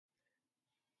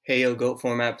Hey yo, GOAT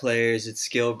format players, it's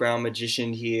Skill Brown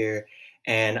Magician here,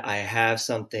 and I have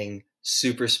something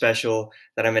super special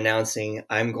that I'm announcing.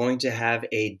 I'm going to have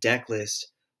a deck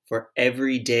list for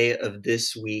every day of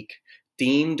this week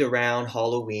themed around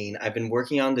Halloween. I've been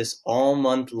working on this all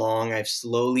month long. I've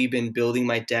slowly been building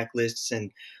my deck lists and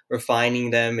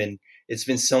refining them, and it's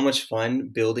been so much fun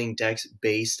building decks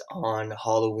based on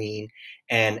Halloween.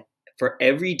 And for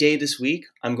every day this week,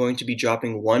 I'm going to be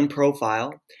dropping one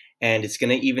profile and it's going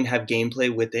to even have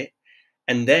gameplay with it.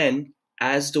 And then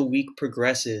as the week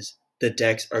progresses, the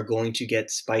decks are going to get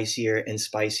spicier and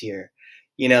spicier.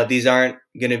 You know, these aren't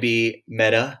going to be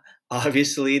meta.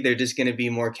 Obviously, they're just going to be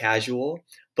more casual,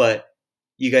 but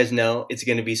you guys know it's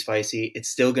going to be spicy. It's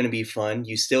still going to be fun.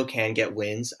 You still can get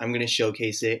wins. I'm going to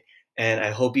showcase it, and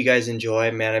I hope you guys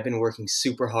enjoy. Man, I've been working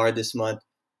super hard this month.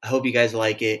 I hope you guys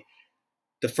like it.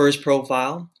 The first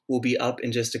profile will be up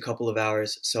in just a couple of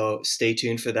hours, so stay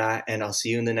tuned for that, and I'll see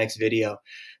you in the next video.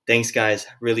 Thanks, guys.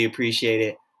 Really appreciate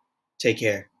it. Take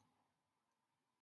care.